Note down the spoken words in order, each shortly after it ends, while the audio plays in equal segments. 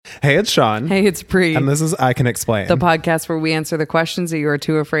Hey, it's Sean. Hey, it's Bree. And this is I Can Explain, the podcast where we answer the questions that you are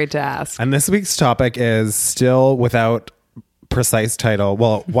too afraid to ask. And this week's topic is still without precise title.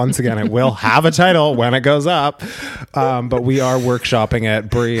 Well, once again, it will have a title when it goes up, but we are workshopping it.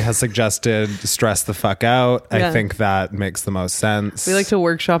 Bree has suggested stress the fuck out. Yeah. I think that makes the most sense. We like to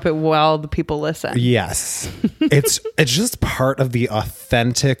workshop it while the people listen. Yes. it's just part of the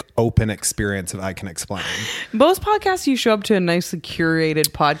authentic, open experience of I Can Explain. Most podcasts, you show up to a nicely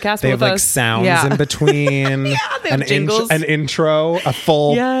curated podcast. They with have like us. sounds Yeah. in between. Yeah, they have jingles. An intro, a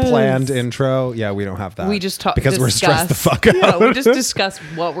full Yes. planned intro. Yeah, we don't have that. We just talk because we're stressed the fuck out. Yeah, we just discuss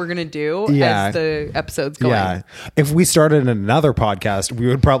what we're gonna do as the episode's going. Yeah. If we started another podcast, we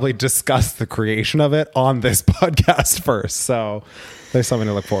would probably discuss the creation of it on this podcast first. So there's something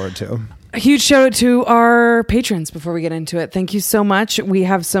to look forward to. A huge shout out to our patrons before we get into it. Thank you so much. We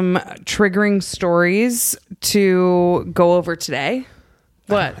have some triggering stories to go over today.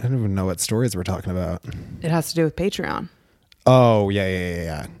 What? I don't even know what stories we're talking about. It has to do with Patreon. Oh,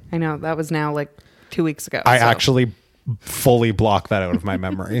 yeah. I know. That was now like 2 weeks ago. I actually fully block that out of my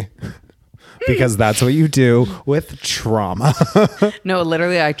memory because that's what you do with trauma. No,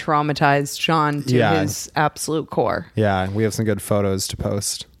 literally, I traumatized Sean to Yeah. his absolute core. Yeah, we have some good photos to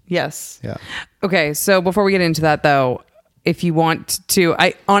post. Yes. Yeah. Okay, so before we get into that, though, if you want to,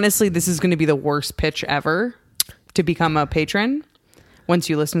 honestly, this is going to be the worst pitch ever to become a patron once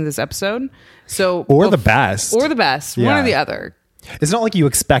you listen to this episode. So, Or the best. one or the other. It's not like you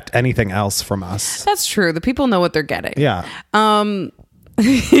expect anything else from us. That's true. The people know what they're getting. Yeah.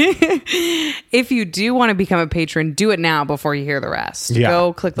 If you do want to become a patron, do it now before you hear the rest. Yeah.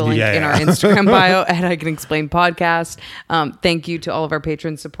 Go click the link in our Instagram bio at I Can Explain Podcast. Thank you to all of our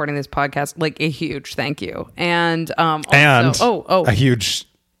patrons supporting this podcast. Like a huge thank you. And also, a huge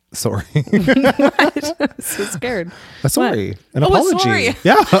sorry. I'm so scared. A sorry. What? An A apology. sorry.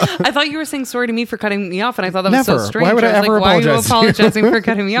 Yeah. I thought you were saying sorry to me for cutting me off, and I thought that was Never. so strange. Why would I was ever like, why are you apologize to you? apologizing for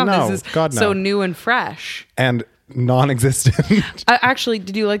cutting me off? No, This is God, no. so new and fresh. And non-existent. Actually,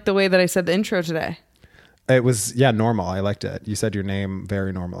 did you like the way that I said the intro today? It was, normal. I liked it. You said your name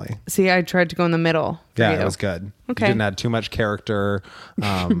very normally. See, I tried to go in the middle. for Yeah, you. it was good. Okay. You didn't add too much character.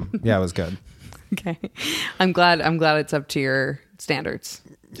 Yeah, it was good. Okay. I'm glad it's up to your standards.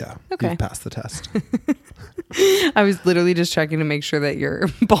 Yeah. Okay. You passed the test. I was literally just checking to make sure that your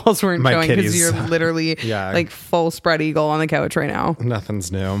balls weren't My showing because kitties. you're literally Yeah. like full spread eagle on the couch right now.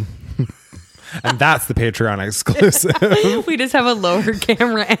 Nothing's new. And that's the Patreon exclusive. We just have a lower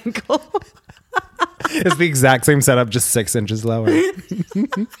camera angle. It's the exact same setup, just 6 inches lower.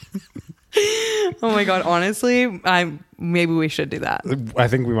 Oh my God. Honestly, maybe we should do that. I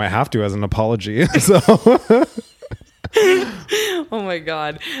think we might have to as an apology. So Oh my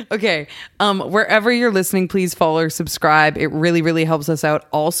God. Okay. Wherever you're listening, please follow or subscribe. It really, really helps us out.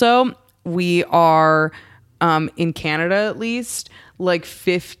 Also, we are in Canada at least like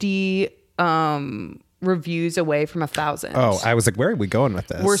 50 reviews away from 1,000. Oh, I was like, where are we going with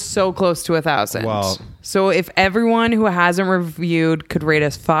this? We're so close to 1,000. Well- so if everyone who hasn't reviewed could rate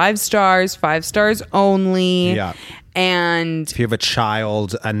us 5 stars only. Yeah. And If you have a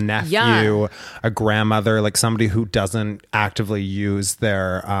child, a nephew, Yeah. a grandmother, like somebody who doesn't actively use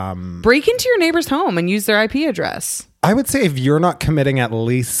their break into your neighbor's home and use their IP address. I would say if you're not committing at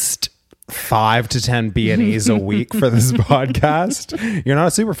least 5 to 10 B&Es a week for this podcast, you're not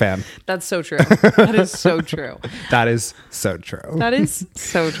a super fan. That's so true. That is so true. That is so true. That is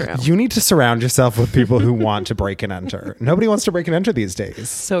so true. You need to surround yourself with people who want to break and enter. Nobody wants to break and enter these days.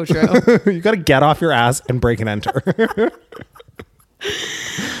 So true. You got to get off your ass and break and enter.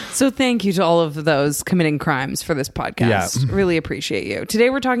 So thank you to all of those committing crimes for this podcast. Yeah. Really appreciate you. Today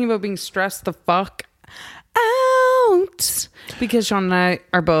we're talking about being stressed the fuck out because Sean and I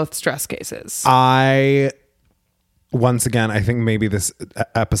are both stress cases. Once again, I think maybe this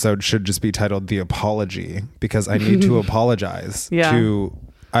episode should just be titled The Apology because I need to apologize to,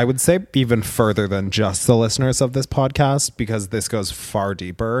 I would say, even further than just the listeners of this podcast because this goes far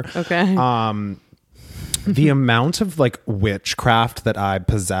deeper. Okay. The amount of like witchcraft that I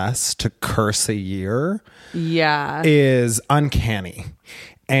possess to curse a year Yeah. is uncanny.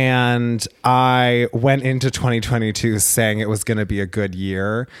 And I went into 2022 saying it was going to be a good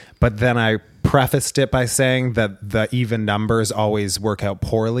year, but then I prefaced it by saying that the even numbers always work out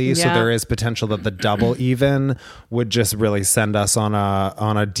poorly. So Yeah. there is potential that the double even would just really send us on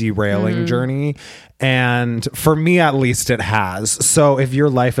a derailing journey. And for me, at least, it has. So if your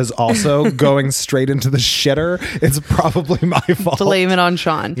life is also going straight into the shitter, it's probably my fault. Blame it on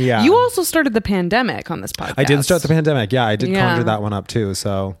Sean. Yeah. You also started the pandemic on this podcast. I did start the pandemic. Yeah, I did Yeah. conjure that one up too.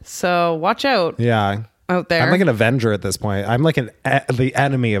 So So watch out. yeah. out there. I'm like an Avenger at this point. I'm like the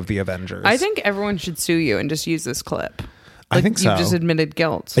enemy of the Avengers. I think everyone should sue you and just use this clip. I think so. You've just admitted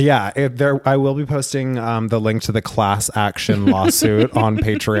guilt. Yeah, I will be posting the link to the class action lawsuit on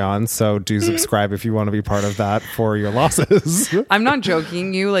Patreon. So do subscribe if you want to be part of that for your losses. I'm not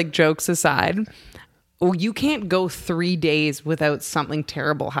joking you, like jokes aside. You can't go 3 days without something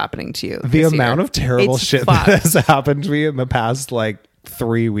terrible happening to you. The amount of terrible It's shit fucked. that has happened to me in the past like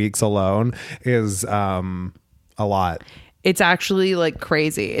 3 weeks alone is a lot. It's actually like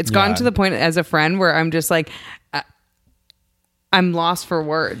crazy. It's gotten to the point as a friend where I'm just like, I'm lost for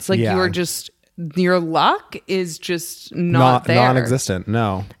words. Like Yeah. you are just, your luck is just not there. Non-existent.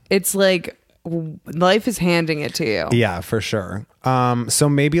 No. It's like life is handing it to you. Yeah, for sure. So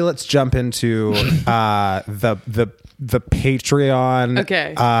maybe let's jump into the Patreon.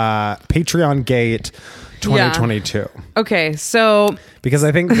 Okay. Patreon Gate 2022. Okay, so Because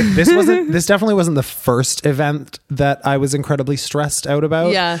I think this definitely wasn't the first event that I was incredibly stressed out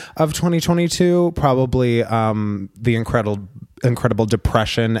about of 2022. Probably the incredible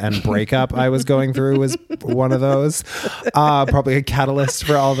depression and breakup I was going through was one of those. Probably a catalyst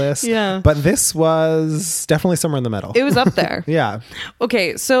for all this. Yeah. But this was definitely somewhere in the middle. it was up there. Yeah.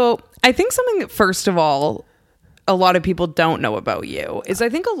 Okay, so I think something that, first of all, a lot of people don't know about you is I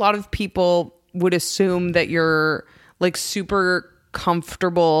think a lot of people would assume that you're like super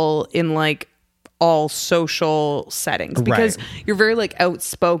comfortable in like all social settings because you're very like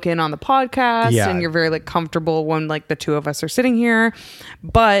outspoken on the podcast and you're very like comfortable when like the two of us are sitting here.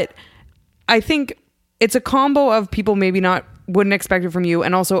 But I think it's a combo of people maybe wouldn't expect it from you.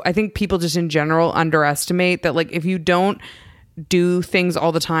 And also I think people just in general underestimate that like if you don't do things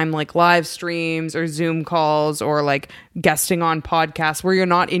all the time like live streams or Zoom calls or like guesting on podcasts where you're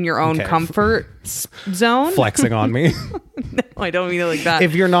not in your own comfort zone. Flexing on me. No, I don't mean it like that.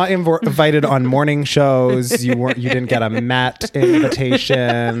 If you're not invited on morning shows, you didn't get a Met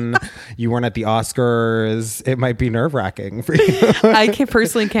invitation, you weren't at the Oscars, it might be nerve-wracking for you. I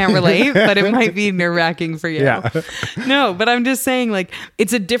personally can't relate, but it might be nerve-wracking for you. Yeah. No, but I'm just saying like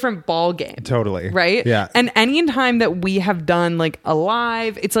it's a different ball game. Totally. Right? Yeah. And any time that we have done like a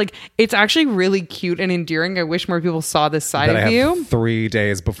live, it's like it's actually really cute and endearing. I wish more people saw this side That of I have you. 3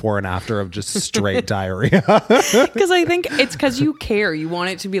 days before and after of just straight diarrhea. Because I think it's because you care. You want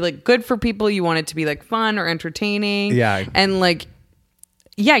it to be like good for people. You want it to be like fun or entertaining. Yeah. And like,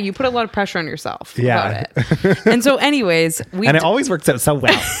 yeah, you put a lot of pressure on yourself Yeah. about it. And so anyways, And it always works out so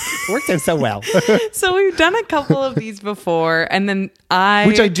well. Works out so well. so we've done a couple of these before and then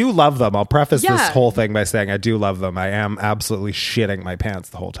Which I do love them. I'll preface this Yeah. whole thing by saying I do love them. I am absolutely shitting my pants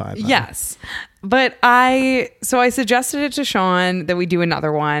the whole time. Yes. But I suggested it to Sean that we do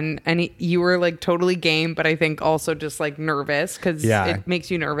another one and you were like totally game, but I think also just like nervous because it makes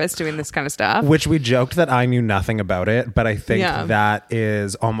you nervous doing this kind of stuff. Which we joked that I knew nothing about it, but I think that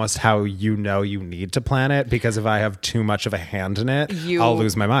is almost how you need to plan it, because if I have too much of a hand in it, I'll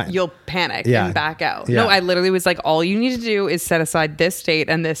lose my mind. You'll panic and back out. Yeah. No, I literally was like, all you need to do is set aside this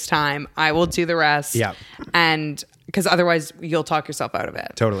date and this time. I will do the rest. Yeah. And because otherwise you'll talk yourself out of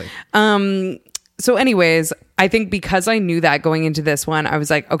it. Totally. So anyways, I think because I knew that going into this one, I was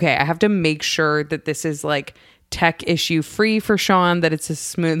like, okay, I have to make sure that this is like tech issue free for Sean, that it's as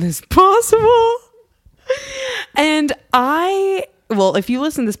smooth as possible. And well, if you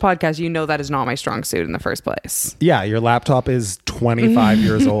listen to this podcast, you know that is not my strong suit in the first place. Yeah, your laptop is 25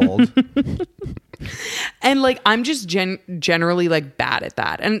 years old. And like, I'm just generally like bad at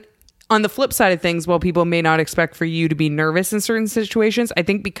that. And on the flip side of things, while people may not expect for you to be nervous in certain situations, I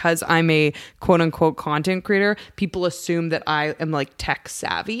think because I'm a quote unquote content creator, people assume that I am like tech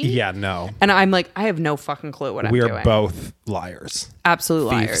savvy. Yeah, no. And I'm like, I have no fucking clue what I'm We doing. are both liars.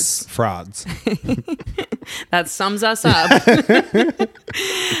 Absolute Thieves, liars. frauds. That sums us up.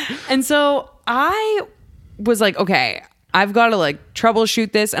 And so I was like, okay, I've got to like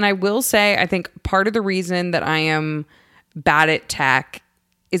troubleshoot this. And I will say, I think part of the reason that I am bad at tech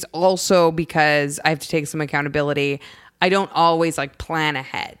is also because I have to take some accountability. I don't always like plan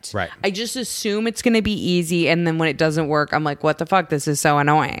ahead. Right. I just assume it's going to be easy. And then when it doesn't work, I'm like, what the fuck? This is so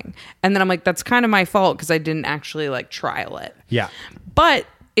annoying. And then I'm like, that's kind of my fault because I didn't actually like trial it. Yeah. But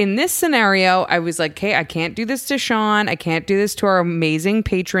in this scenario, I was like, okay, I can't do this to Sean. I can't do this to our amazing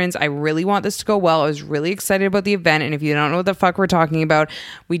patrons. I really want this to go well. I was really excited about the event. And if you don't know what the fuck we're talking about,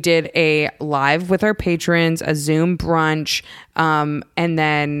 we did a live with our patrons, a Zoom brunch. And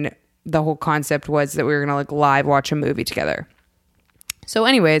then the whole concept was that we were going to like live watch a movie together. So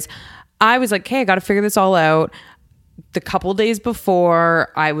anyways, I was like, okay, I got to figure this all out. the couple days before,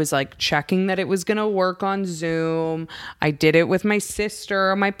 I was like checking that it was going to work on Zoom. I did it with my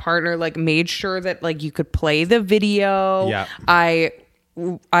sister, my partner, like made sure that like you could play the video. Yeah. I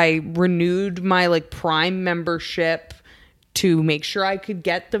renewed my like Prime membership to make sure I could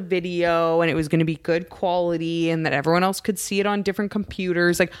get the video and it was going to be good quality and that everyone else could see it on different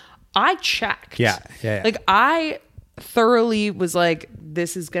computers. Like I checked. Yeah. Like I thoroughly was like,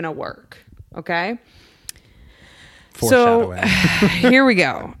 this is going to work. Okay. So here we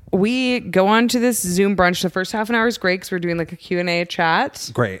go. We go on to this Zoom brunch. The first half an hour is great because we're doing like a Q&A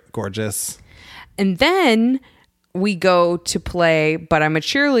chat. Great. Gorgeous. And then we go to play But I'm a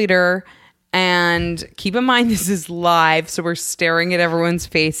Cheerleader. And keep in mind, this is live. So we're staring at everyone's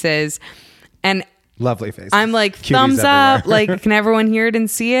faces. And Lovely faces. I'm like, Cuties thumbs up. everywhere. Like, can everyone hear it and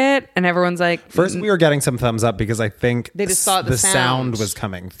see it? And everyone's like, First, we were getting some thumbs up because I think They just thought the sound sound was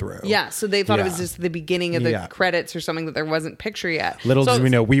coming through. yeah. So they thought it was Yeah. just the beginning of the Yeah. credits or something, that there wasn't picture yet. Little So did we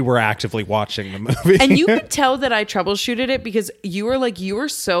know we were actively watching the movie. and you could tell that I troubleshooted it because you were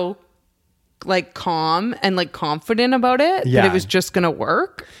so like calm and like confident about it that Yeah. it was just gonna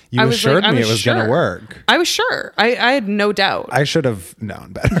work. You I was assured like, me it was sure. gonna work. I was sure. I had no doubt. I should have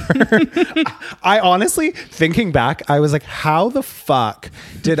known better. I honestly, thinking back, I was like, how the fuck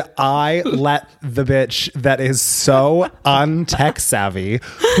did I let the bitch that is so untech savvy,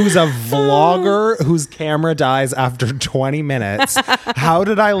 who's a vlogger whose camera dies after 20 minutes, how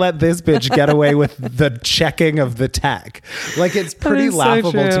did I let this bitch get away with the checking of the tech? Like, it's pretty is so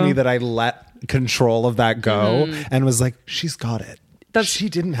laughable to true. me that I let control of that go and was like, she's got it. She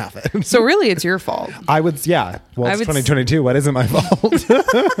didn't have it. so really, it's your fault. I would, yeah. Well, I it's would 2022. What isn't my fault?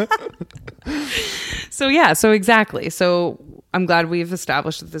 So yeah. So exactly. So I'm glad we've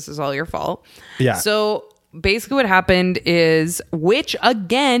established that this is all your fault. Yeah. So basically, what happened is, which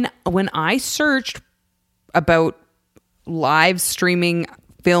again, when I searched about live streaming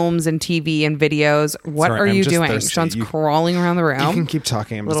films and TV and videos, what Sorry, are I'm you just doing? thirsty. Sean's You- crawling around the room. You can keep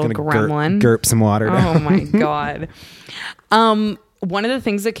talking. I'm Little just going to gremlin. gurp some water down. Oh my God. One of the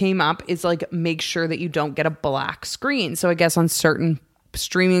things that came up is like, make sure that you don't get a black screen. So I guess on certain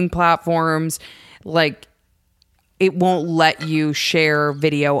streaming platforms, like it won't let you share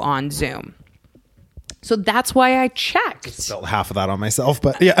video on Zoom. So that's why I checked. Spilled half of that on myself,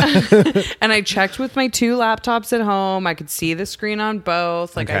 but yeah. And I checked with my two laptops at home. I could see the screen on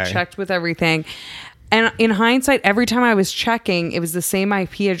both. Like I Okay. checked with everything. And in hindsight, every time I was checking, it was the same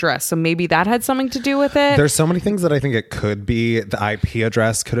IP address. So maybe that had something to do with it. There's so many things that I think it could be. The IP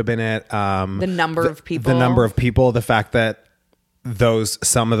address could have been it. The number of people. The number of people. The fact that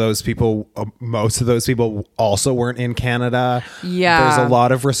some of those people, most of those people also weren't in Canada. Yeah. There's a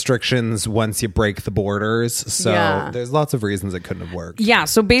lot of restrictions once you break the borders. So Yeah. there's lots of reasons it couldn't have worked. Yeah.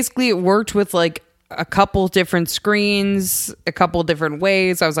 So basically, it worked with like a couple different screens, a couple different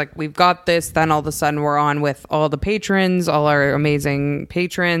ways. I was like, we've got this. Then all of a sudden, we're on with all the patrons, all our amazing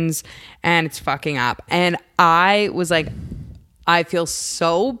patrons, and it's fucking up. And I was like, I feel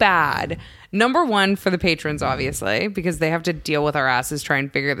so bad. Number one, for the patrons, obviously, because they have to deal with our asses trying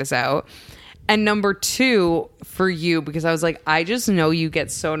to figure this out. And number two, for you, because I was like, I just know you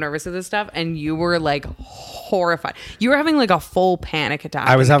get so nervous at this stuff, and you were like horrified. You were having like a full panic attack.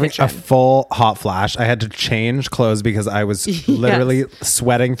 I was in the having kitchen. a full hot flash. I had to change clothes because I was literally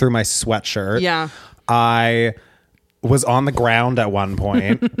sweating through my sweatshirt. Yeah. I was on the ground at one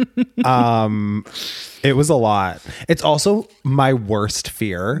point. It was a lot. It's also my worst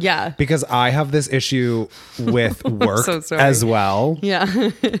fear. Yeah. Because I have this issue with work so sorry. as well. Yeah.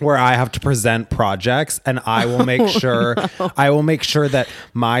 Where I have to present projects, and I will make sure that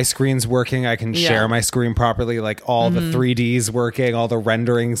my screen's working. I can Yeah. share my screen properly, like all the 3Ds working, all the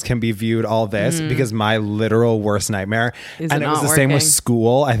renderings can be viewed, all this, because my literal worst nightmare. Is And it it was not the same with working?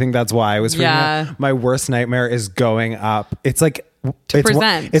 school. I think that's why I was freaking Yeah. out. My worst nightmare is going up. It's like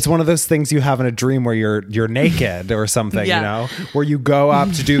present. it's one of those things you have in a dream where you're naked or something, Yeah. you know, where you go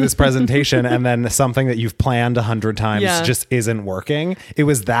up to do this presentation and then something that you've planned 100 times Yeah. just isn't working. It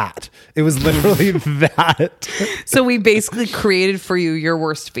was that. It was literally that. So we basically created for you your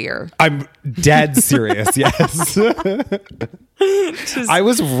worst fear. I'm dead serious. Yes. I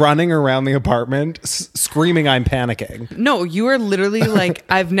was running around the apartment screaming, I'm panicking. No, you were literally like,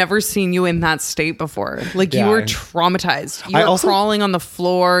 I've never seen you in that state before. Like you Yeah. were traumatized. You I were also- crawling on the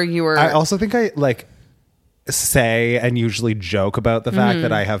floor. You were. I also think say and usually joke about the fact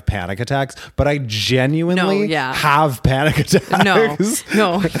that I have panic attacks, but I genuinely have panic attacks.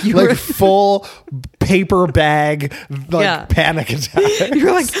 No, like full paper bag, like panic attack.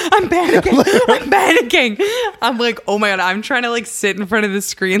 You're like, I'm panicking. I'm like, oh my God, I'm trying to like sit in front of the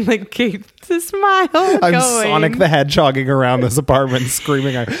screen, like keep the smile I'm going. Sonic the Hedgehogging around this apartment,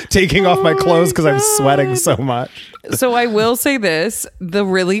 screaming, taking off my clothes because I'm sweating so much. So I will say this, the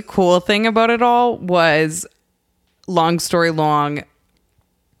really cool thing about it all was, long story long,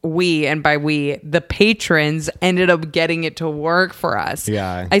 the patrons ended up getting it to work for us.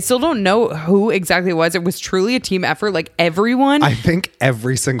 Yeah. I still don't know who exactly it was. It was truly a team effort. Like everyone. I think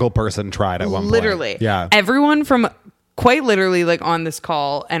every single person tried at one point. Literally. Yeah. Everyone from quite literally like on this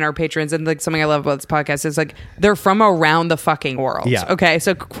call and our patrons, and like something I love about this podcast is like they're from around the fucking world. Yeah. Okay.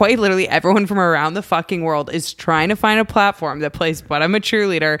 So quite literally everyone from around the fucking world is trying to find a platform that plays But I'm a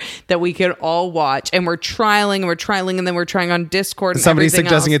Cheerleader that we could all watch. And we're trialing and then we're trying on Discord. And somebody's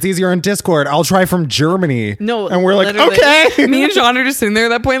suggesting it's easier on Discord. I'll try from Germany. No. And we're like, literally. okay. Me and Sean are just sitting there at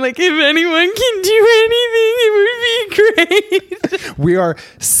that point, like, if anyone can do anything, it would be great. We are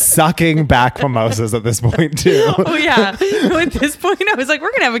sucking back mimosas at this point too. Oh yeah. At this point, I was like,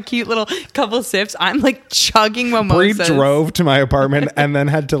 we're gonna have a cute little couple sips. I'm like chugging mimosas. Bree drove to my apartment and then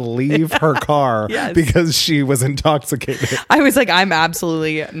had to leave her car because she was intoxicated. I was like, I'm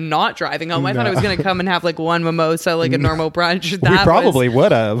absolutely not driving home. I thought I was gonna come and have like one mimosa, like a normal brunch. We probably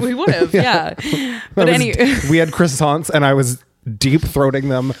would have. We would have, yeah. But anyway, we had croissants and I was deep throating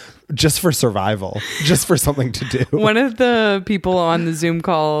them just for survival, just for something to do. One of the people on the Zoom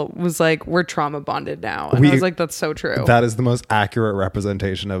call was like, we're trauma bonded now. And I was like, that's so true. That is the most accurate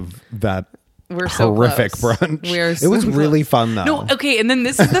representation of that. We're so horrific close. brunch. We are it was really fun though. No, okay, and then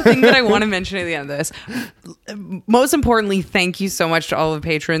this is the thing that I want to mention at the end of this. Most importantly, thank you so much to all the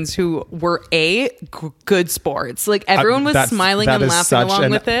patrons who were good sports. Like everyone was smiling and laughing along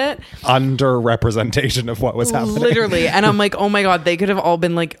with it. Underrepresentation of what was happening. Literally. And I'm like, oh my God, they could have all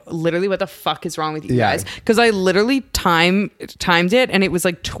been like, literally, what the fuck is wrong with you guys? Because I literally timed it, and it was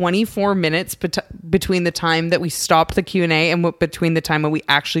like 24 minutes between the time that we stopped the Q&A and between the time when we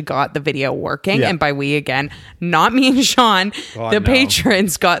actually got the video working. And by we again, not me and Sean,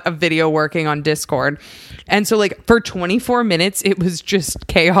 patrons got a video working on Discord. And so like for 24 minutes, it was just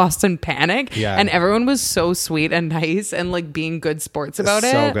chaos and panic. Yeah. And everyone was so sweet and nice and like being good sports about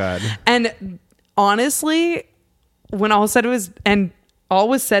it. So good. And honestly, when all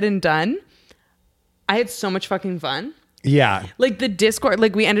was said and done, I had so much fucking fun. Yeah. Like the Discord,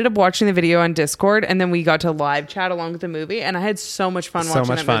 like we ended up watching the video on Discord and then we got to live chat along with the movie, and I had so much fun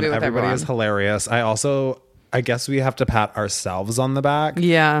watching that movie with everybody everyone. Is hilarious. I guess we have to pat ourselves on the back.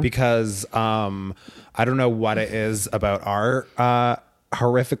 Yeah. Because I don't know what it is about our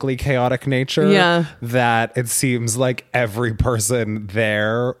horrifically chaotic nature that it seems like every person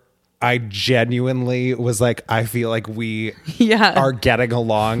there, I genuinely was like, I feel like we are getting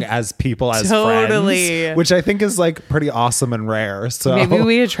along as people, as friends, which I think is like pretty awesome and rare. So maybe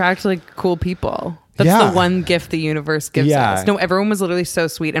we attract like cool people. That's the one gift the universe gives us. No, everyone was literally so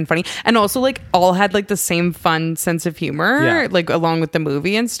sweet and funny, and also like all had like the same fun sense of humor, like along with the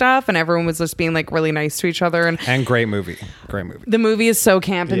movie and stuff. And everyone was just being like really nice to each other. And great movie. The movie is so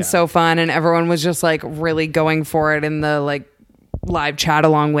camp and so fun, and everyone was just like really going for it in the like live chat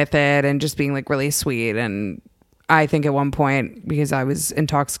along with it, and just being like really sweet. And I think at one point, because I was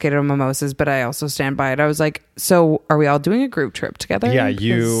intoxicated on mimosas, but I also stand by it, I was like, so are we all doing a group trip together? Yeah,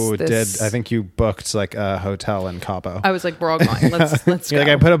 you did. I think you booked like a hotel in Cabo. I was like, we're all going. Let's go. Like,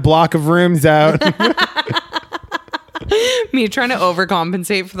 I put a block of rooms out. Me trying to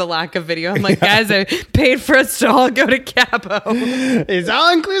overcompensate for the lack of video. I'm like, guys, I paid for us to all go to Cabo. It's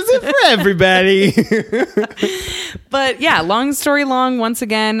all inclusive for everybody. But yeah, long story long, once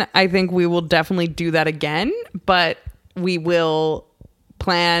again, I think we will definitely do that again, but we will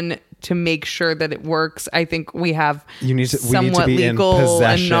plan to make sure that it works. I think we have somewhat legal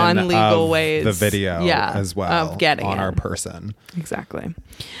and non-legal ways. The video as well of getting on it. our person. Exactly.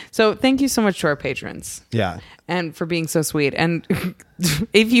 So thank you so much to our patrons. Yeah. And for being so sweet. And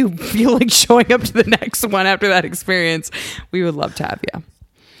if you feel like showing up to the next one after that experience, we would love to have you.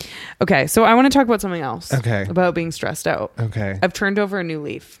 Okay, so I want to talk about something else. Okay. About being stressed out. Okay. I've turned over a new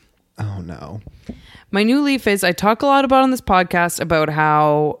leaf. Oh, no. My new leaf is, I talk a lot about on this podcast about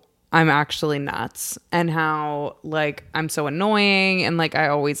how I'm actually nuts and how like I'm so annoying and like I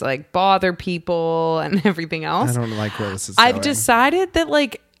always like bother people and everything else. I don't like where this is I've going. decided that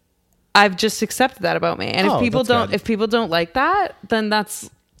like I've just accepted that about me. And if people don't like that, then that's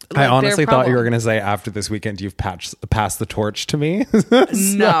I their honestly thought you were problem. going to say after this weekend you've passed the torch to me.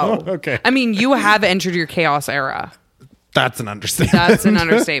 No. Okay. I mean, you have entered your chaos era. That's an understatement. That's an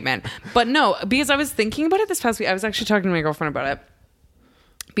understatement. But no, because I was thinking about it this past week. I was actually talking to my girlfriend about it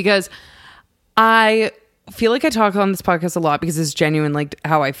because I feel like I talk on this podcast a lot because it's genuine, like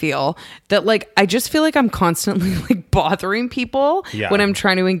how I feel that like I just feel like I'm constantly like bothering people Yeah. when I'm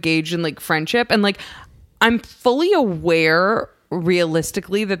trying to engage in like friendship, and like I'm fully aware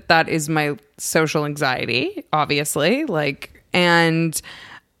realistically that that is my social anxiety, obviously, like, and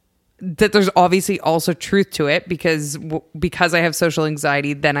that there's obviously also truth to it because I have social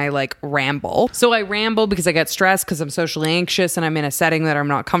anxiety, then I like ramble. So I ramble because I get stressed because I'm socially anxious and I'm in a setting that I'm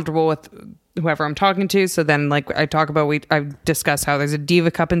not comfortable with whoever I'm talking to. So then like I discuss how there's a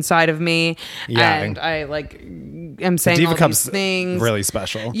diva cup inside of me. Yeah. And I like am saying Diva all Cup's these things. really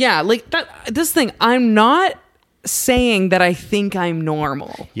special. Yeah, like that. This thing, I'm not saying that I think I'm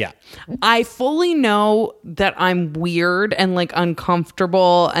normal. Yeah. I fully know that I'm weird and like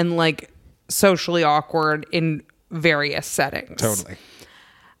uncomfortable and like socially awkward in various settings. Totally.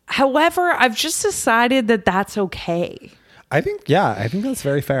 However, I've just decided that that's okay I think that's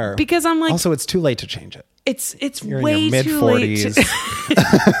very fair. because I'm like, Also, it's too late to change it. it's You're way in your too late.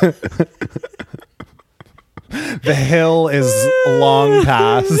 mid-40s. The hill is long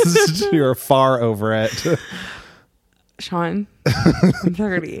past. You're far over it. Sean, I'm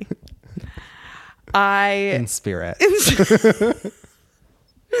 30. In spirit.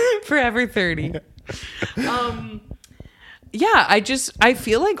 Forever 30. Yeah, I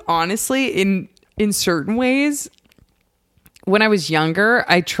feel like honestly in certain ways when I was younger,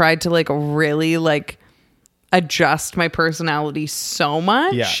 I tried to like really like adjust my personality so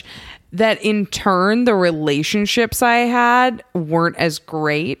much Yeah. that in turn the relationships I had weren't as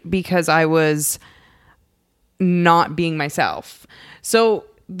great because I was not being myself. So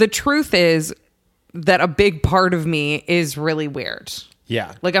the truth is that a big part of me is really weird.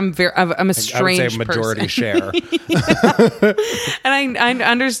 Yeah. Like I'm a strange I would say majority person. share. And I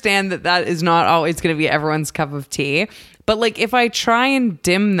understand that is not always going to be everyone's cup of tea. But like if I try and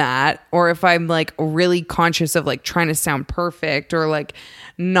dim that, or if I'm like really conscious of like trying to sound perfect or like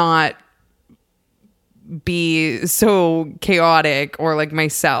not be so chaotic or like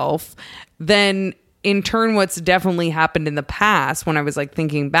myself, then in turn what's definitely happened in the past when I was like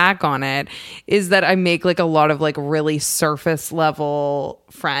thinking back on it is that I make like a lot of like really surface level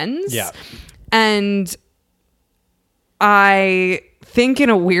friends. Yeah. And I think in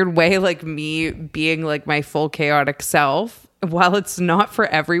a weird way, like me being like my full chaotic self, while it's not for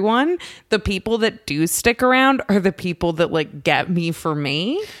everyone, the people that do stick around are the people that like get me for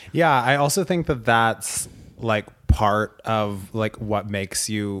me. Yeah. I also think that that's like part of like what makes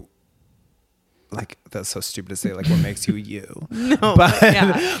you, like, that's so stupid to say, like what makes you you. No,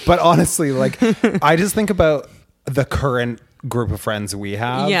 But honestly, like I just think about the current group of friends we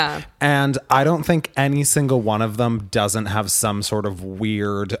have. Yeah. And I don't think any single one of them doesn't have some sort of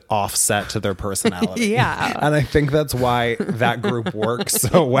weird offset to their personality. Yeah. And I think that's why that group works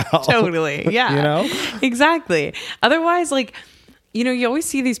so well. Totally. Yeah. You know? Exactly. Otherwise, like, you know, you always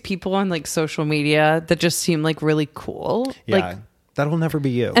see these people on like social media that just seem like really cool. Yeah. Like, that will never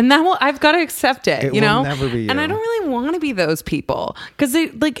be you. and that will, I've got to accept it, It you will know? never be And you. I don't really want to be those people because they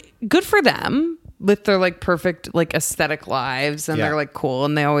like, good for them with their like perfect like aesthetic lives, and Yeah. they're like cool,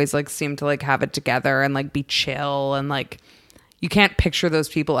 and they always like seem to like have it together and like be chill, and like you can't picture those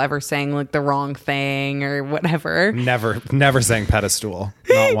people ever saying like the wrong thing or whatever. Never saying pedestal.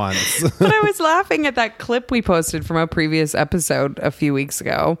 Not once. But I was laughing at that clip we posted from a previous episode a few weeks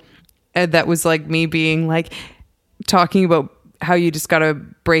ago. And that was like me being like talking about how you just got to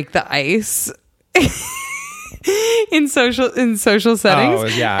break the ice in social settings. Oh,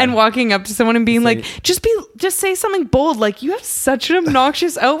 yeah. And walking up to someone and being like, just say something bold. Like, you have such an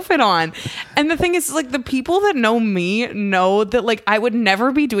obnoxious outfit on. And the thing is, like, the people that know me know that like I would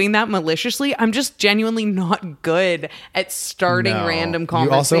never be doing that maliciously. I'm just genuinely not good at starting No. random You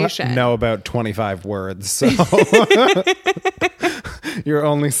conversation. also know about 25 words, so you're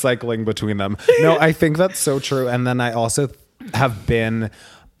only cycling between them. No, I think that's so true. And then I also have been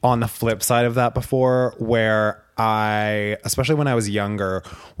on the flip side of that before, where especially when I was younger,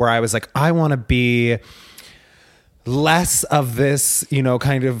 where I was like, I want to be less of this, you know,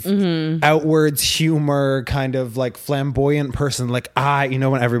 kind of outwards humor, kind of like flamboyant person. Like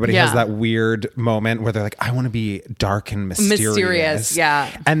when everybody has Yeah. that weird moment where they're like, I want to be dark and mysterious.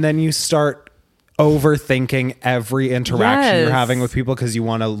 Yeah. And then you start overthinking every interaction Yes. you're having with people because you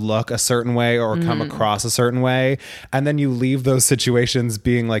want to look a certain way or come across a certain way. And then you leave those situations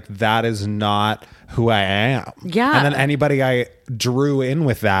being like, that is not who I am. Yeah. And then anybody I drew in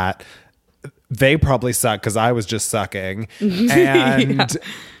with that, they probably suck because I was just sucking. And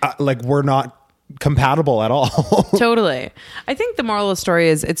like, we're not compatible at all. Totally. I think the moral of the story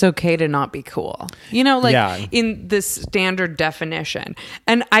is it's okay to not be cool. You know, like Yeah. in this standard definition.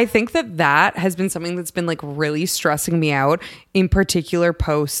 And I think that has been something that's been like really stressing me out, in particular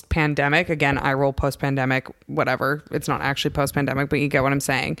post pandemic. Again, I roll post pandemic, whatever. It's not actually post pandemic, but you get what I'm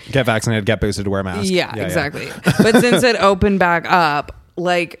saying. Get vaccinated, get boosted, wear a mask. Yeah, exactly. But since it opened back up,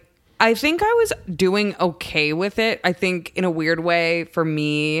 like, I think I was doing okay with it. I think in a weird way, for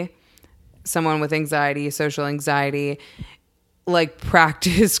me, someone with anxiety, social anxiety, like,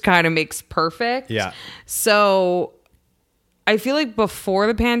 practice kind of makes perfect. Yeah. So I feel like before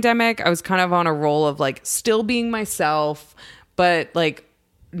the pandemic, I was kind of on a roll of like still being myself, but like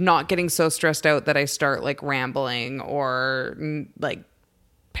not getting so stressed out that I start like rambling or like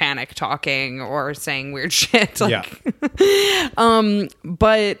panic talking or saying weird shit. Like,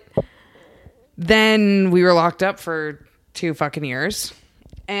 but then we were locked up for 2 fucking years.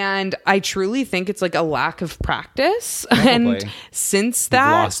 And I truly think it's like a lack of practice. Probably. And since You've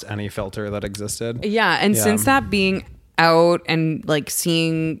that, lost any filter that existed. yeah. And since that, being out and like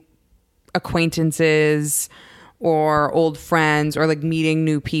seeing acquaintances or old friends or like meeting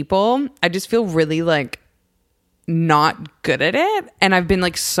new people, I just feel really like not good at it. And I've been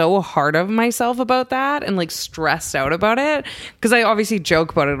like so hard of myself about that and like stressed out about it, because I obviously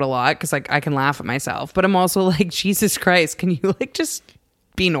joke about it a lot because like I can laugh at myself, but I'm also like, Jesus Christ, can you like just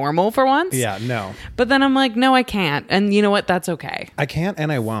be normal for once? Yeah, no. But then I'm like, no, I can't. And you know what? That's okay. I can't and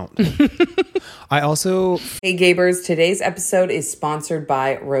I won't. I also... Hey Gabers, today's episode is sponsored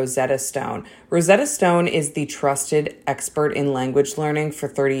by Rosetta Stone. Rosetta Stone is the trusted expert in language learning for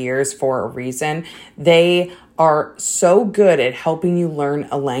 30 years for a reason. They are so good at helping you learn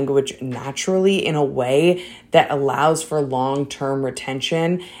a language naturally in a way that allows for long-term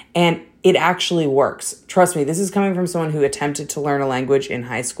retention, and it actually works. Trust me, this is coming from someone who attempted to learn a language in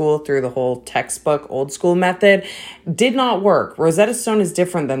high school through the whole textbook old school method. Did not work. Rosetta Stone is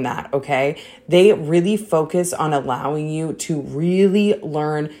different than that, okay? They really focus on allowing you to really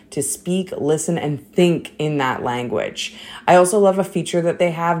learn to speak, listen, and think in that language. I also love a feature that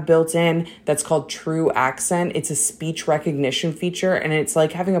they have built in that's called True Accent. It's a speech recognition feature, and it's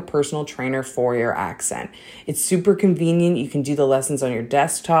like having a personal trainer for your accent. It's super convenient. You can do the lessons on your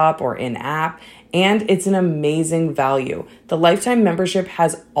desktop or in app, and it's an amazing value. The lifetime membership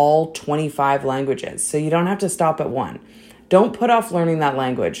has all 25 languages, so you don't have to stop at one. Don't put off learning that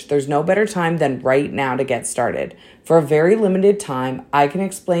language. There's no better time than right now to get started. For a very limited time, I Can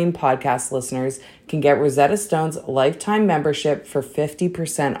Explain podcast listeners can get Rosetta Stone's lifetime membership for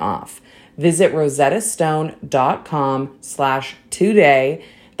 50% off. Visit rosettastone.com/today.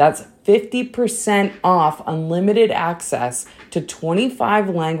 That's 50% off unlimited access to 25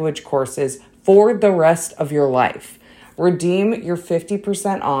 language courses for the rest of your life. Redeem your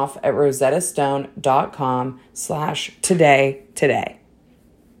 50% off at rosettastone.com/today today.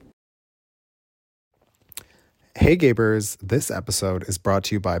 Hey Gabers, this episode is brought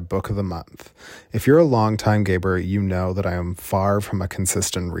to you by Book of the Month. If you're a longtime Gaber, you know that I am far from a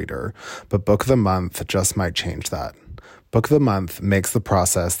consistent reader, but Book of the Month just might change that. Book of the Month makes the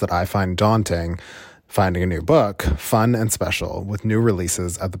process that I find daunting, finding a new book, fun and special, with new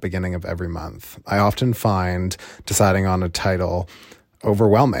releases at the beginning of every month. I often find deciding on a title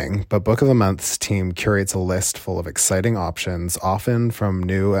overwhelming, but Book of the Month's team curates a list full of exciting options, often from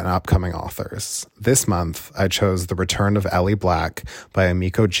new and upcoming authors. This month, I chose The Return of Ellie Black by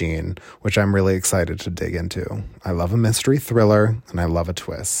Emiko Jean, which I'm really excited to dig into. I love a mystery thriller, and I love a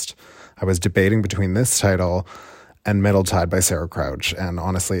twist. I was debating between this title and Middle Tide by Sarah Crouch, and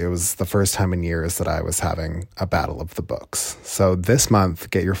honestly, it was the first time in years that I was having a battle of the books. So this month,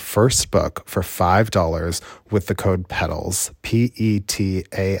 get your first book for $5 with the code PETALS,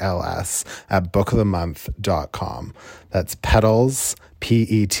 PETALS, at bookofthemonth.com. That's PETALS,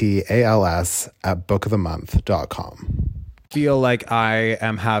 PETALS, at bookofthemonth.com. Feel like I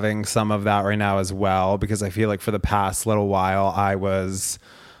am having some of that right now as well, because I feel like for the past little while, I was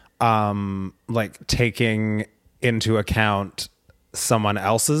like taking into account someone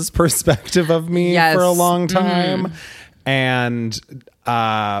else's perspective of me for a long time, and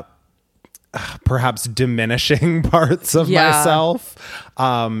perhaps diminishing parts of myself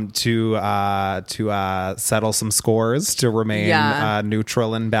to settle some scores, to remain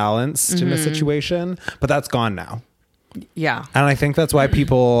neutral and balanced in a situation. But that's gone now. Yeah. And I think that's why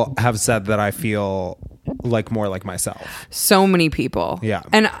people have said that I feel like more like myself. So many people. Yeah.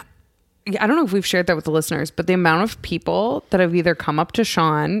 And I don't know if we've shared that with the listeners, but the amount of people that have either come up to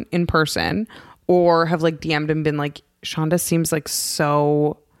Sean in person or have like DM'd and been like, Shonda seems like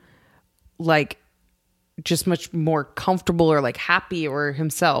so like just much more comfortable or like happy or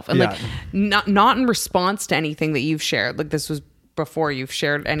himself. And like not in response to anything that you've shared. Like this was before you've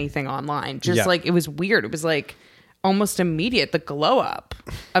shared anything online. Just like it was weird. It was like almost immediate, the glow up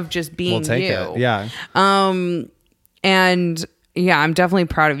of just being We'll take you. it. Yeah. And yeah, I'm definitely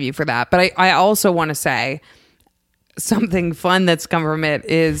proud of you for that. But I also want to say something fun that's come from it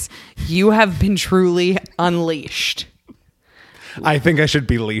is you have been truly unleashed. I think I should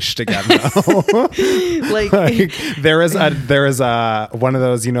be leashed again though. Like there is a one of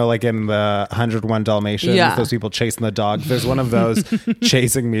those, you know, like in the 101 Dalmatians, those people chasing the dog. There's one of those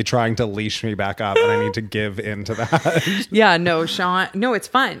chasing me, trying to leash me back up, and I need to give in to that. Yeah, no, Sean, no, it's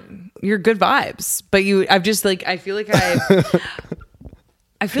fun. You're good vibes, but I've just like, I feel like I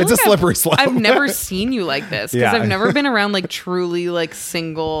feel it's like a slippery slope. I've never seen you like this because I've never been around like truly like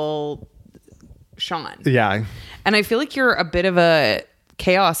single Sean. Yeah. And I feel like you're a bit of a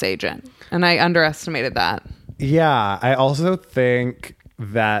chaos agent, and I underestimated that. Yeah, I also think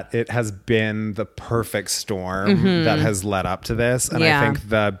that it has been the perfect storm that has led up to this. And I think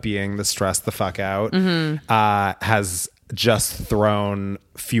the stressed the fuck out has just thrown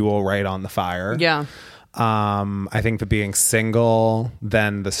fuel right on the fire. Yeah. I think the being single,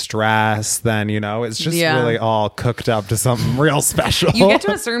 then the stress, then, you know, it's just really all cooked up to something real special. You get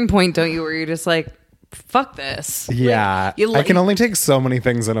to a certain point, don't you, where you're just like, fuck this. Yeah. Like, I can only take so many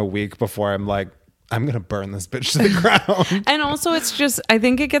things in a week before I'm like, I'm going to burn this bitch to the ground. And also it's just, I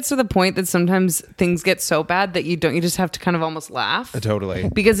think it gets to the point that sometimes things get so bad that you just have to kind of almost laugh. Totally.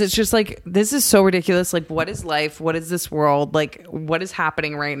 Because it's just like, this is so ridiculous. Like, what is life? What is this world? Like, what is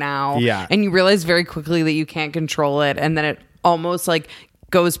happening right now? Yeah. And you realize very quickly that you can't control it. And then it almost like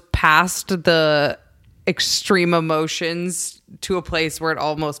goes past the extreme emotions to a place where it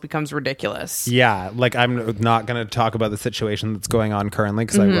almost becomes ridiculous. Yeah, like I'm not going to talk about the situation that's going on currently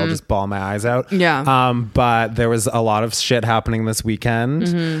because I will just bawl my eyes out. Yeah. But there was a lot of shit happening this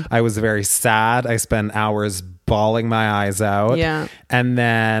weekend. I was very sad. I spent hours bawling my eyes out. Yeah. And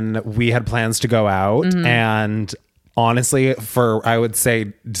then we had plans to go out, and honestly, for I would say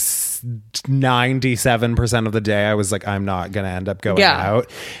 97% of the day, I was like, I'm not going to end up going out.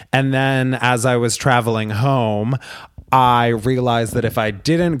 And then as I was traveling home, I realized that if I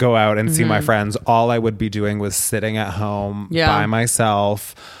didn't go out and see my friends, all I would be doing was sitting at home by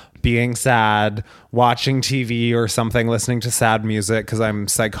myself, being sad, watching TV or something, listening to sad music because I'm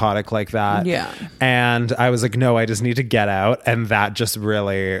psychotic like that. Yeah. And I was like, no, I just need to get out. And that just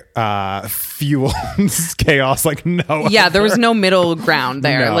really fuels chaos like no Yeah, other. there was no middle ground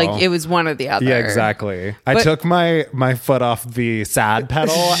there. No. Like, it was one or the other. Yeah, exactly. I took my foot off the sad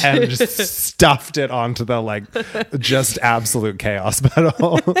pedal and just stuffed it onto the like just absolute chaos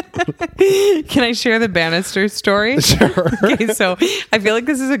pedal. Can I share the banister story? Sure. Okay, so I feel like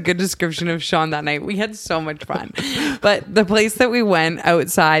this is a good description of Sean that night. We had so much fun. But the place that we went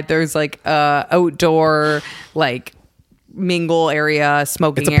outside, there's like a outdoor like mingle area,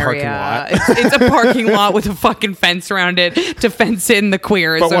 smoking It's a parking area. lot. It's a parking lot with a fucking fence around it to fence in the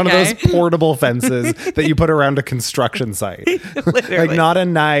queers. But one of okay? those portable fences that you put around a construction site. Literally. Like not a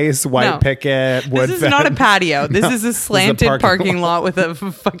nice white No. picket wood This is fence. not a patio. This is a slanted parking lot with a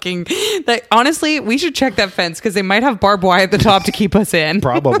fucking. Like, honestly, we should check that fence because they might have barbed wire at the top to keep us in.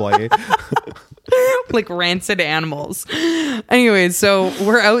 Probably. Like rancid animals. Anyways, so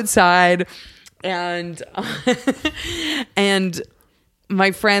we're outside, and and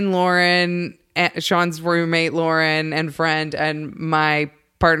my friend Lauren, Sean's roommate Lauren, and friend, and my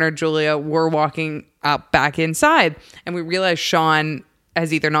partner Julia were walking up back inside, and we realized Sean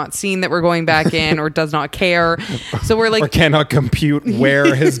has either not seen that we're going back in or does not care. So we're like, or cannot compute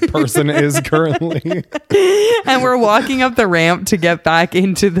where his person is currently. and we're walking up the ramp to get back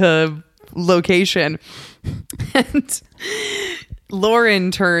into the location, and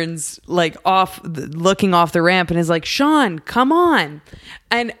Lauren turns like off, looking off the ramp, and is like, Sean, come on.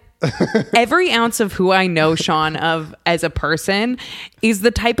 And every ounce of who I know Sean of as a person is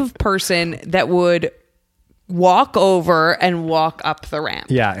the type of person that would walk over and walk up the ramp.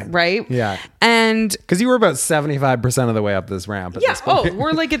 Yeah. Right? Yeah. And Because you were about 75% of the way up this ramp at this point.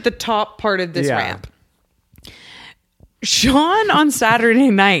 we're like at the top part of this Yeah. ramp. Sean on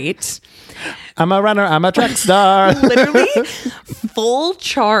Saturday night, I'm a runner. I'm a track star. literally full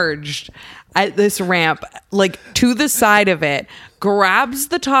charged at this ramp, like to the side of it, grabs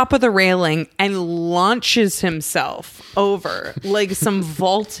the top of the railing and launches himself over like some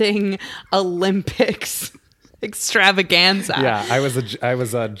vaulting Olympics extravaganza. Yeah, I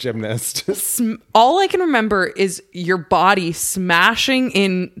was a gymnast. All I can remember is your body smashing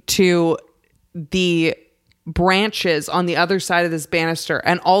into the branches on the other side of this banister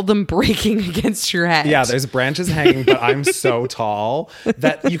and all of them breaking against your head. Yeah, there's branches hanging, but I'm so tall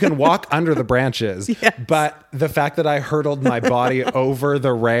that you can walk under the branches. Yes. But the fact that I hurtled my body over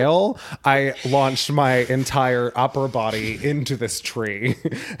the rail, I launched my entire upper body into this tree.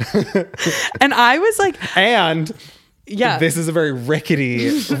 And I was like, and yeah, this is a very rickety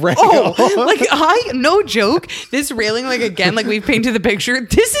rail. oh, like no joke, this railing, like again, like we've painted the picture,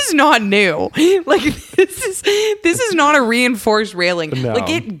 this is not new. Like this is not a reinforced railing. No. Like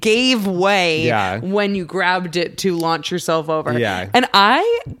it gave way Yeah. when you grabbed it to launch yourself over. Yeah. And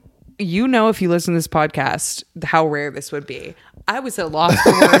if you listen to this podcast, how rare this would be. I was at loss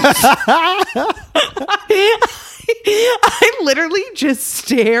for words. I literally just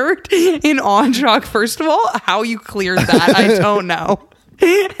stared in awe shock. First of all, how you cleared that, I don't know.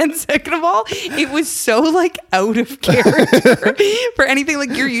 And second of all, it was so like out of character for anything.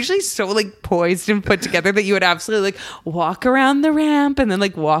 Like you're usually so like poised and put together that you would absolutely like walk around the ramp and then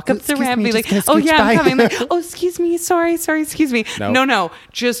like walk up the ramp and be like, oh yeah, I'm coming. Like, oh, excuse me. Sorry. Excuse me. Nope. No.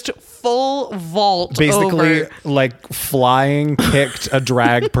 Just full vault. Basically, over. like flying kicked a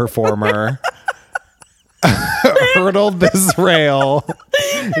drag performer. Hurdled this rail,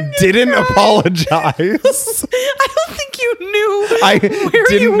 didn't apologize. I don't think you knew I where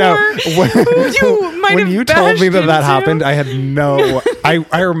didn't you know were. When you told me that bashed happened. into. I had no.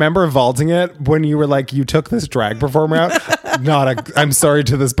 I remember vaulting it when you were like, you took this drag performer out. I'm sorry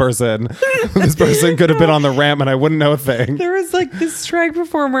to this person. This person could have been on the ramp and I wouldn't know a thing. There was like this drag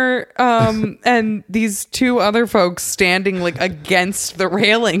performer and these two other folks standing like against the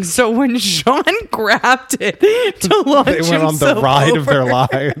railing. So when Sean grabbed it to launch They went on the himself ride of their over,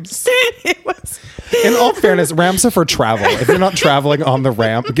 lives. It was. In all fairness, ramps are for travel. If you're not traveling on the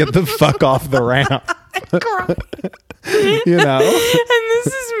ramp, get the fuck off the ramp. You know? And this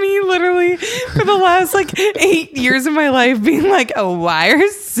is me literally for the last like 8 years of my life being like, oh, why are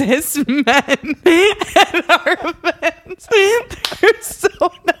cis men at our events? They're so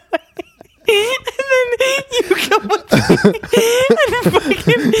annoying. And then you come with me and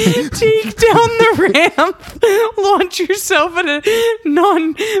fucking take down the ramp, launch yourself at a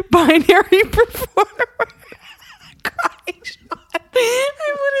non-binary performer. Crying.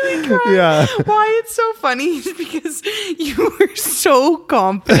 I'm literally crying. Yeah. Why it's so funny is because you were so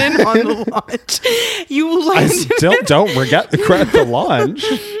confident on the launch. You I landed. still don't regret the launch.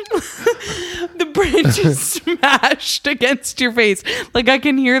 The branches smashed against your face. Like I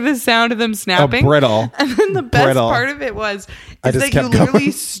can hear the sound of them snapping. A brittle. And then the best Brittle. part of it was I is just that you kept literally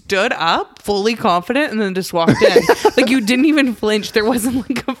going. stood up fully confident and then just walked in. Like you didn't even flinch. There wasn't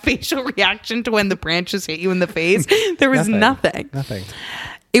like a facial reaction to when the branches hit you in the face. There was nothing. Nothing.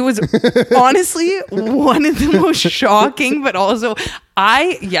 It was honestly one of the most shocking, but also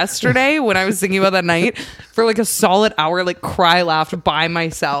yesterday when I was thinking about that night for like a solid hour, like cry laughed by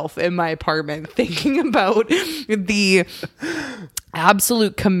myself in my apartment, thinking about the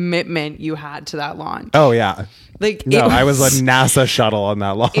absolute commitment you had to that launch. Oh yeah. Like No, I was a NASA shuttle on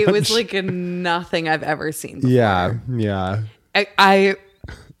that launch. it was like nothing I've ever seen before. Yeah.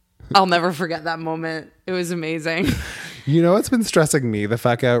 I'll never forget that moment. It was amazing. You know what's been stressing me the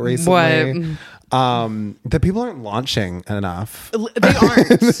fuck out recently? That people aren't launching enough. They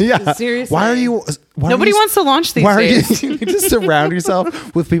aren't. Yeah. Seriously. Why are you? Nobody wants to launch these days. You need to surround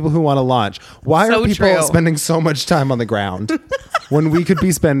yourself with people who want to launch. Why So are people true. spending so much time on the ground when we could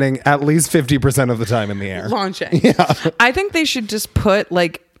be spending at least 50% of the time in the air? Launching. Yeah. I think they should just put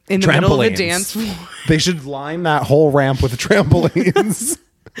like in the middle of the Trampolines. dance floor. They should line that whole ramp with trampolines.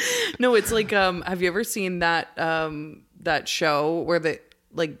 No, it's like have you ever seen that that show where the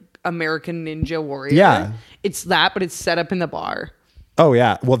like American Ninja Warrior? Yeah. It's that, but it's set up in the bar. Oh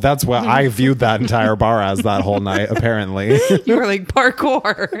yeah. Well, that's what I viewed that entire bar as that whole night, apparently. You were like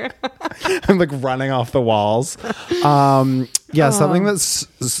parkour. I'm like running off the walls. Something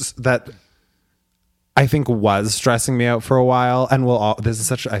that I think was stressing me out for a while, and this is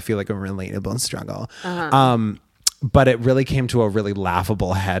such, I feel like, a relatable struggle. But it really came to a really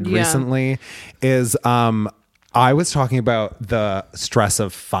laughable head recently. Is I was talking about the stress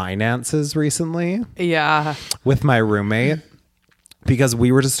of finances recently. Yeah. With my roommate. because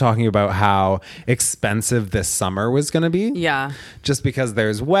we were just talking about how expensive this summer was going to be. Yeah. Just because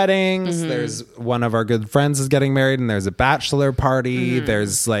there's weddings, there's one of our good friends is getting married, and there's a bachelor party,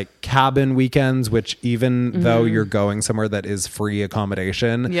 there's like cabin weekends, which even though you're going somewhere that is free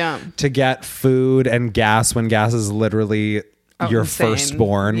accommodation, to get food and gas when gas is literally your insane.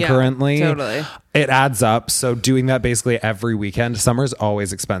 firstborn currently, totally. It adds up. So doing that basically every weekend, summer's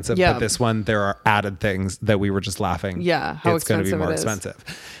always expensive, but this one there are added things that we were just laughing. Yeah, how it's going to be more expensive it is.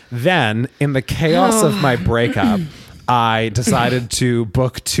 expensive. Then in the chaos of my breakup, I decided to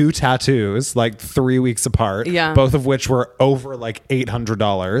book 2 tattoos like 3 weeks apart, both of which were over like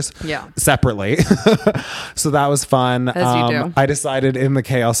 $800 separately. So that was fun. As you do. I decided in the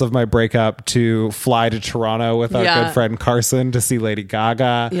chaos of my breakup to fly to Toronto with our good friend Carson to see Lady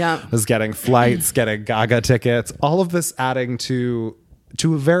Gaga. Was getting flights, getting Gaga tickets, all of this adding to a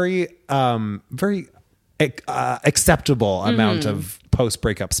very acceptable amount of post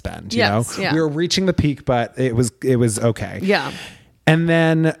breakup spend. You know, we were reaching the peak, but it was okay. Yeah. And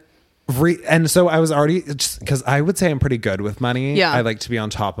then and so I was already, because I would say I'm pretty good with money. Yeah. I like to be on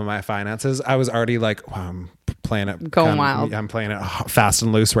top of my finances. I was already like, wow, I'm playing it going wild. I'm playing it fast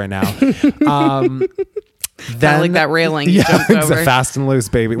and loose right now. Then like that railing you jumped over. Fast and loose,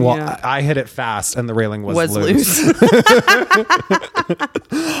 baby. Well, I hit it fast and the railing was loose.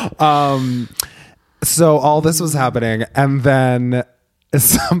 So all this was happening, and then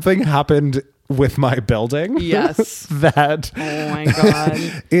something happened with my building. Yes. That oh my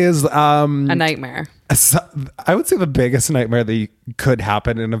god is a nightmare. I would say the biggest nightmare that could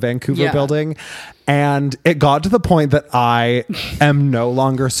happen in a Vancouver building. And it got to the point that I am no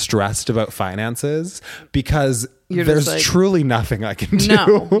longer stressed about finances because there's like, truly nothing I can do.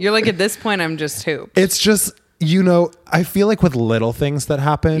 No, you're like, at this point, I'm just hooped. It's just, you know, I feel like with little things that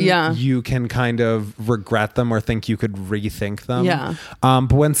happen, you can kind of regret them or think you could rethink them. Yeah.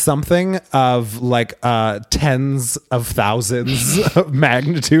 But when something of like tens of thousands of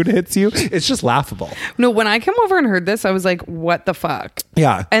magnitude hits you, it's just laughable. No, when I came over and heard this, I was like, what the fuck?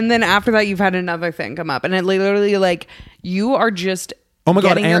 Yeah. And then after that, you've had another thing come up, and it literally like, you are just... Oh my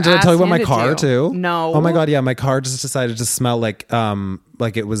god! And did I tell you about my car too? No. Oh my god! Yeah, my car just decided to smell like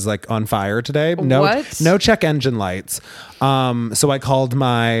it was like on fire today. No check engine lights. So I called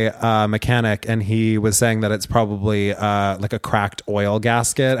my mechanic, and he was saying that it's probably like a cracked oil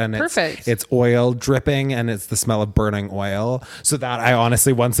gasket, and it's oil dripping, and it's the smell of burning oil. So that I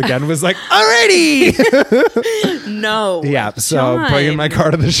honestly once again was like, alrighty. No. Yeah. So bringing my car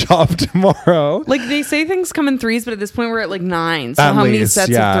to the shop tomorrow. Like they say things come in threes, but at this point we're at like 9. So how many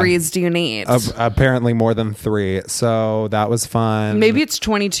sets of threes do you need? Apparently more than 3. So that was fun. Maybe it's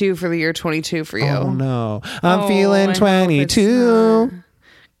 22 for the year 22 for you. Oh no, I'm feeling 22.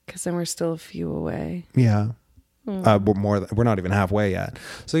 Because then we're still a few away. Yeah. We're not even halfway yet.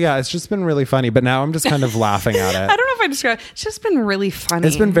 So yeah, it's just been really funny. But now I'm just kind of laughing at it. I don't know if I describe it. It's just been really funny.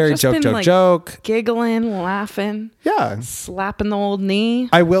 It's been very joke. Giggling, laughing. Yeah. Slapping the old knee.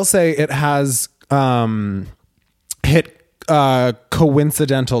 I will say it has hit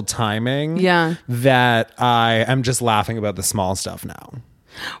coincidental timing. Yeah. That I am just laughing about the small stuff now.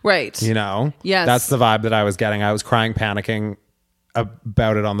 Right. You know? Yes. That's the vibe that I was getting. I was crying, panicking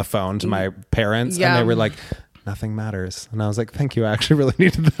about it on the phone to my parents. And they were like, nothing matters. And I was like, thank you. I actually really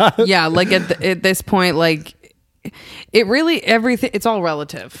needed that. Yeah. Like at this point, like it really, everything, it's all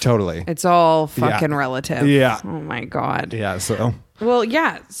relative. Totally. It's all fucking relative. Yeah. Oh my God. Yeah. So. Well,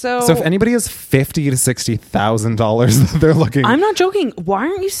 yeah. So if anybody has $50,000 to $60,000 that they're looking, I'm not joking. Why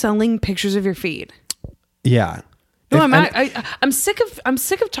aren't you selling pictures of your feet? Yeah. No, I'm sick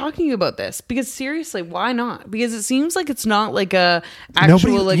of talking about this because seriously, why not? Because it seems like it's not like a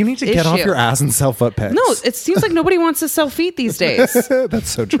actual like you need to get off your ass and sell foot pics. No, it seems like nobody wants to sell feet these days. That's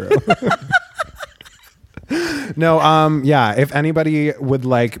so true. No, yeah. If anybody would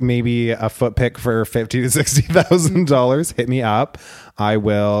like maybe a foot pic for $50,000 to $60,000, hit me up. I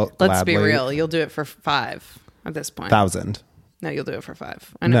will. Let's be real. You'll do it for $5,000 at this point. 1,000. No, you'll do it for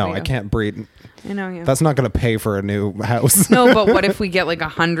 $5,000. No, I can't breed. I know you. That's not going to pay for a new house. No, but what if we get like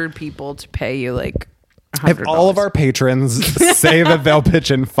 100 people to pay you like $100? If all of our patrons say that they'll pitch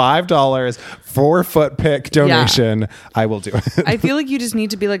in $5 for foot pic donation, I will do it. I feel like you just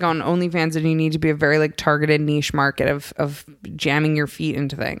need to be like on OnlyFans, and you need to be a very like targeted niche market of jamming your feet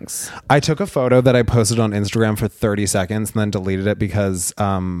into things. I took a photo that I posted on Instagram for 30 seconds and then deleted it because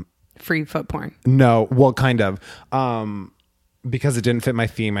free foot porn. No, well, kind of. Because it didn't fit my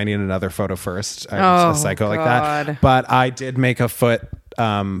theme, I needed another photo first. I'm a psycho like that. But I did make a foot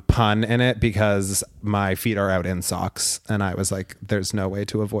pun in it because my feet are out in socks, and I was like, "There's no way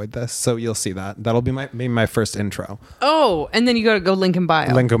to avoid this." So you'll see that. That'll be maybe my first intro. Oh, and then you got to go link in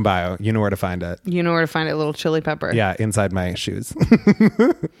bio. Link in bio. You know where to find it. You know where to find it. Little chili pepper. Yeah, inside my shoes.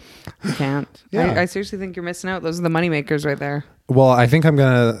 You can't. Yeah. I seriously think you're missing out. Those are the money makers right there. Well, I think I'm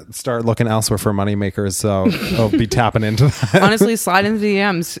gonna start looking elsewhere for money makers, so I'll be tapping into that. Honestly, slide into the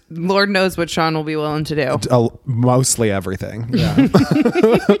DMs. Lord knows what Sean will be willing to do. Mostly everything. Yeah.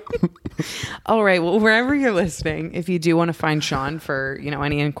 All right. Well, wherever you're listening, if you do want to find Sean for,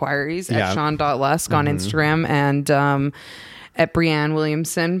 any inquiries at Sean.Lusk on Instagram and at Brianne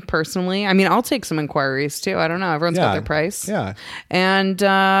Williamson personally. I mean, I'll take some inquiries too. I don't know. Everyone's got their price. Yeah. And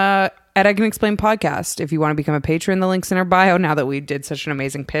at I Can Explain podcast, if you want to become a patron, the link's in our bio. Now that we did such an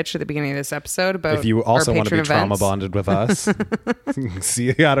amazing pitch at the beginning of this episode about if you also our want to be patron trauma events. bonded with us,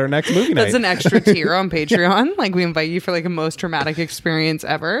 see you at our next movie night. That's an extra tier on Patreon. Like we invite you for like a most traumatic experience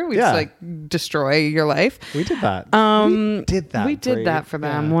ever. We just like destroy your life. We did that. We did that for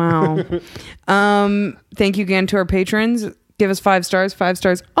them. Yeah. Wow. Thank you again to our patrons. Give us 5 stars. 5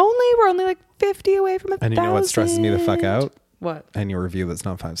 stars only. We're only like 50 away from 1,000. And you know what stresses me the fuck out? What? Any review that's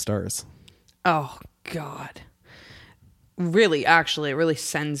not 5 stars. Oh God. Really, actually, it really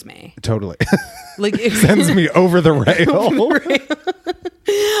sends me. Totally. Like it sends me over the rail.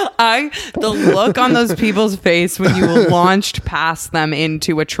 The look on those people's face when you launched past them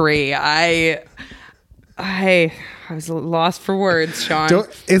into a tree. I was lost for words, Sean.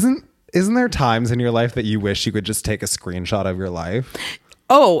 Isn't there times in your life that you wish you could just take a screenshot of your life?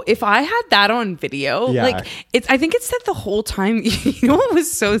 Oh, if I had that on video, Yeah. I think it said the whole time, you know what was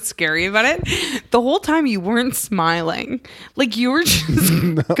so scary about it? The whole time you weren't smiling. Like you were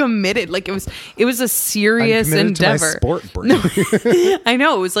just committed. Like it was a serious endeavor. To my sport brain. I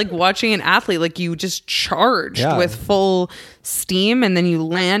know. It was like watching an athlete, like you just charged with full steam and then you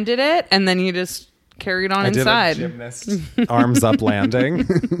landed it and then you just carried on inside. Did a gymnast arms up landing.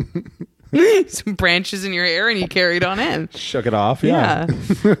 Some branches in your hair and you carried on in. Shook it off. Yeah.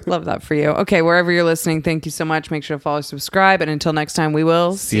 Love that for you. Okay, wherever you're listening, thank you so much. Make sure to follow, subscribe, and until next time, we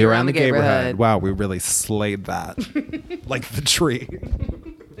will See you around the neighborhood. Wow, we really slayed that. Like the tree.